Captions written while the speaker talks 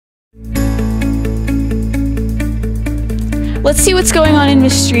Let's see what's going on in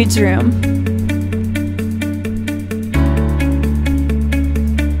Miss Stried's room.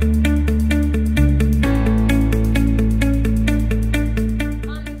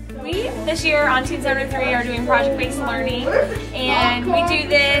 This year on Team 703 are doing project-based learning, and we do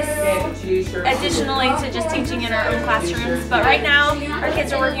this additionally to just teaching in our own classrooms. But right now our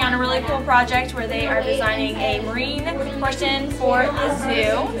kids are working on a really cool project where they are designing a marine portion for the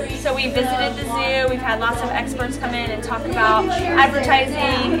zoo. So we visited the zoo, we've had lots of experts come in and talk about advertising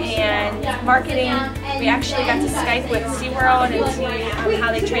and marketing. We actually got to Skype with SeaWorld and see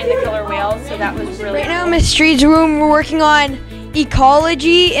how they train the killer whales, so that was really Right cool. now in Miss Stried's room we're working on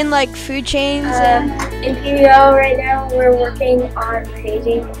ecology and like food chains. In PBL right now we're working on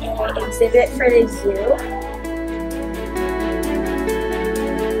creating an exhibit for the zoo.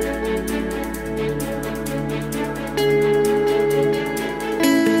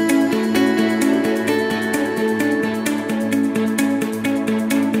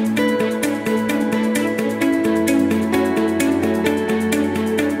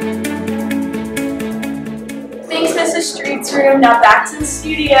 Thanks, Mrs. Stried's room. Now back to the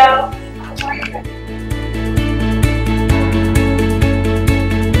studio.